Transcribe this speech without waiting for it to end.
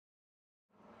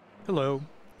Hello,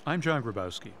 I'm John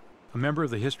Grabowski, a member of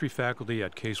the history faculty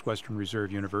at Case Western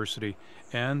Reserve University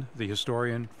and the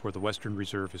historian for the Western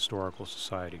Reserve Historical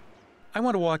Society. I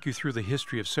want to walk you through the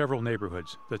history of several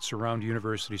neighborhoods that surround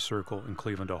University Circle in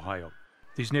Cleveland, Ohio.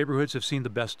 These neighborhoods have seen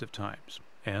the best of times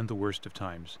and the worst of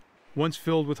times. Once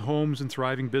filled with homes and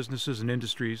thriving businesses and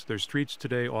industries, their streets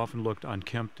today often looked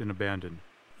unkempt and abandoned.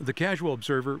 The casual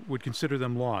observer would consider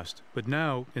them lost, but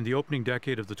now, in the opening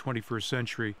decade of the 21st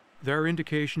century, there are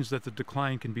indications that the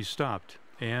decline can be stopped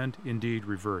and, indeed,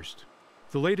 reversed.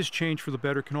 The latest change for the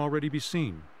better can already be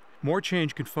seen. More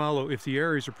change can follow if the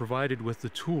areas are provided with the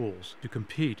tools to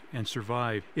compete and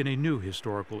survive in a new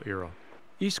historical era.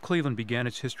 East Cleveland began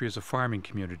its history as a farming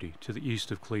community to the east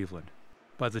of Cleveland.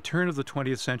 By the turn of the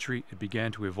 20th century, it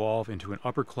began to evolve into an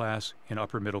upper-class and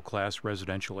upper-middle-class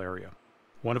residential area.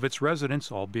 One of its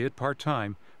residents, albeit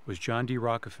part-time, was John D.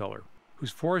 Rockefeller,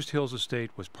 whose Forest Hills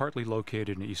estate was partly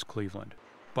located in East Cleveland.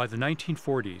 By the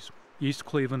 1940s, East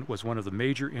Cleveland was one of the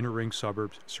major inner-ring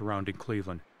suburbs surrounding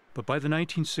Cleveland, but by the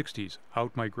 1960s,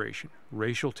 outmigration,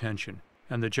 racial tension,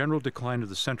 and the general decline of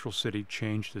the central city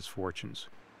changed its fortunes.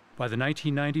 By the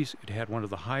 1990s, it had one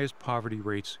of the highest poverty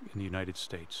rates in the United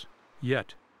States.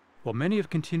 Yet, while many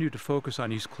have continued to focus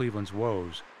on East Cleveland's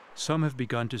woes, some have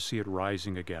begun to see it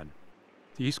rising again.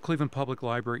 The East Cleveland Public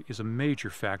Library is a major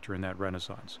factor in that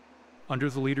renaissance. Under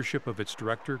the leadership of its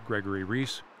director, Gregory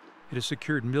Reese, it has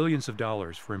secured millions of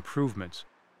dollars for improvements,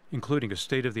 including a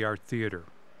state-of-the-art theater,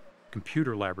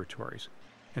 computer laboratories,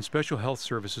 and special health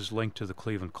services linked to the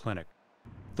Cleveland Clinic.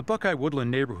 The Buckeye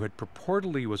Woodland neighborhood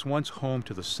purportedly was once home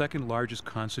to the second largest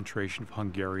concentration of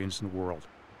Hungarians in the world,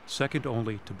 second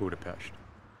only to Budapest.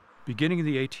 Beginning in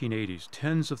the 1880s,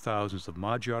 tens of thousands of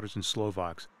Magyars and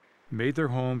Slovaks made their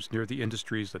homes near the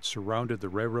industries that surrounded the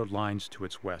railroad lines to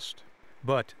its west.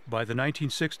 But by the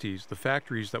 1960s, the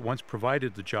factories that once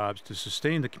provided the jobs to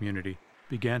sustain the community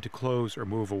began to close or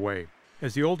move away.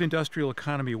 As the old industrial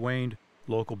economy waned,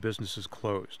 local businesses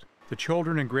closed. The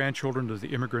children and grandchildren of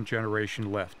the immigrant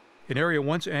generation left. An area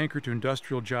once anchored to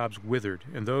industrial jobs withered,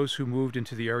 and those who moved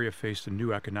into the area faced a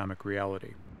new economic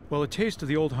reality. While a taste of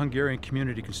the old Hungarian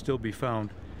community can still be found,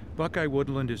 Buckeye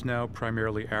Woodland is now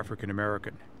primarily African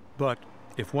American. But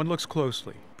if one looks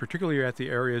closely, particularly at the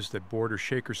areas that border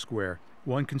Shaker Square,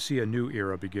 one can see a new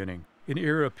era beginning. An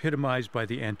era epitomized by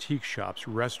the antique shops,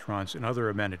 restaurants, and other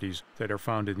amenities that are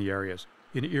found in the areas.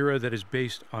 An era that is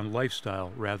based on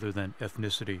lifestyle rather than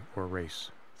ethnicity or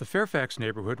race. The Fairfax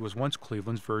neighborhood was once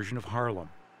Cleveland's version of Harlem.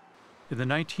 In the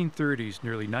 1930s,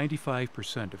 nearly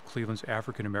 95% of Cleveland's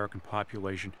African American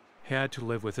population had to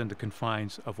live within the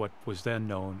confines of what was then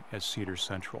known as Cedar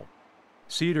Central.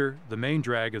 Cedar, the main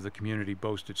drag of the community,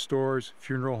 boasted stores,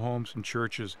 funeral homes, and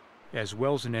churches, as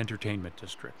well as an entertainment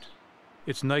district.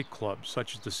 Its nightclubs,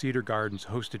 such as the Cedar Gardens,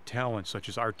 hosted talent such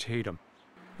as Art Tatum,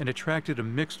 and attracted a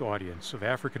mixed audience of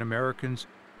African Americans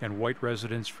and white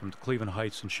residents from the Cleveland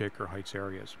Heights and Shaker Heights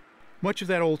areas. Much of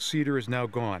that old Cedar is now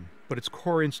gone, but its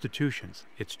core institutions,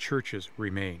 its churches,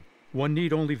 remain. One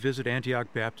need only visit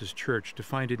Antioch Baptist Church to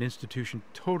find an institution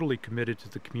totally committed to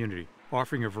the community,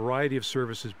 offering a variety of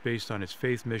services based on its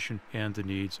faith mission and the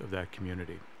needs of that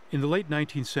community. In the late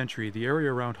 19th century, the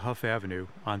area around Huff Avenue,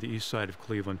 on the east side of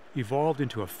Cleveland, evolved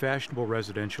into a fashionable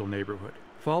residential neighborhood.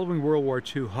 Following World War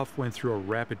II, Huff went through a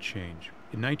rapid change.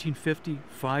 In 1950,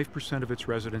 5% of its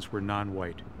residents were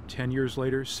non-white. 10 years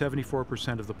later,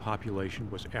 74% of the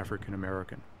population was African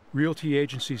American. Realty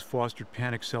agencies fostered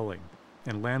panic selling,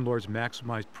 and landlords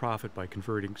maximized profit by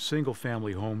converting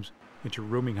single-family homes into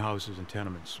rooming houses and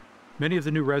tenements. Many of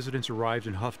the new residents arrived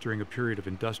in Huff during a period of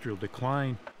industrial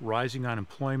decline, rising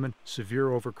unemployment,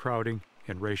 severe overcrowding,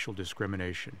 and racial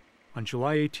discrimination. On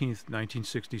July 18,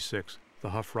 1966, the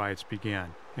Huff riots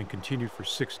began and continued for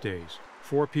 6 days.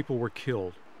 4 people were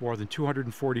killed, more than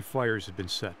 240 fires had been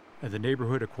set, and the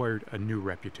neighborhood acquired a new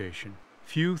reputation.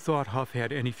 Few thought Huff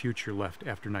had any future left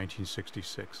after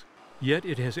 1966. Yet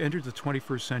it has entered the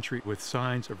 21st century with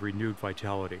signs of renewed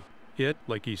vitality. It,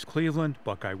 like East Cleveland,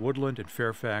 Buckeye Woodland, and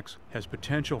Fairfax, has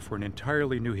potential for an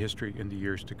entirely new history in the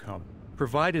years to come,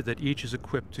 provided that each is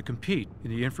equipped to compete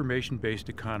in the information-based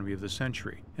economy of the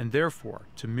century, and therefore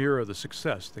to mirror the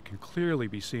success that can clearly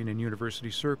be seen in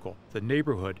University Circle, the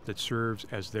neighborhood that serves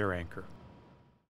as their anchor.